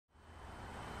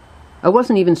I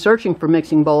wasn't even searching for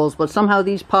mixing bowls, but somehow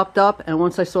these popped up, and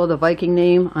once I saw the Viking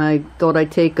name, I thought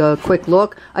I'd take a quick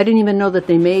look. I didn't even know that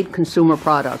they made consumer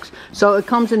products. So it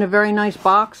comes in a very nice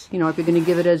box, you know, if you're going to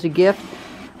give it as a gift.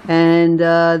 And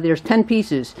there's 10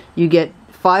 pieces. You get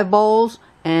 5 bowls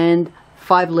and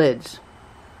 5 lids.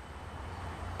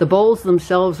 The bowls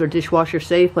themselves are dishwasher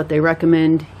safe, but they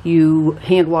recommend you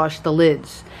hand wash the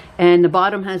lids. And the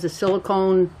bottom has a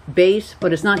silicone base,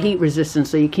 but it's not heat resistant,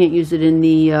 so you can't use it in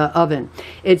the oven.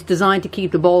 It's designed to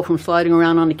keep the bowl from sliding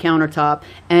around on the countertop,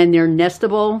 and they're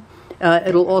nestable.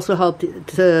 It'll also help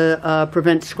to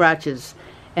prevent scratches.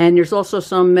 And there's also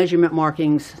some measurement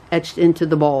markings etched into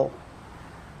the bowl.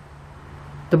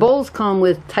 The bowls come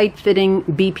with tight-fitting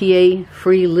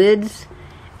BPA-free lids,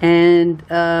 and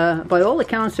by all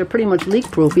accounts, they're pretty much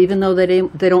leak-proof, even though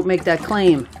they don't make that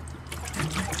claim.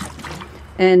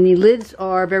 And the lids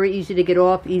are very easy to get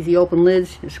off, easy open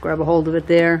lids. Just grab a hold of it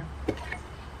there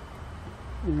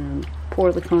and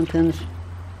pour the contents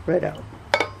right out.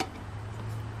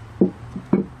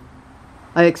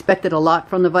 I expected a lot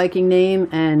from the Viking name,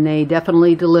 and they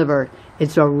definitely delivered.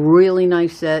 It's a really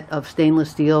nice set of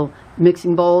stainless steel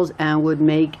mixing bowls and would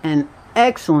make an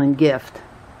excellent gift.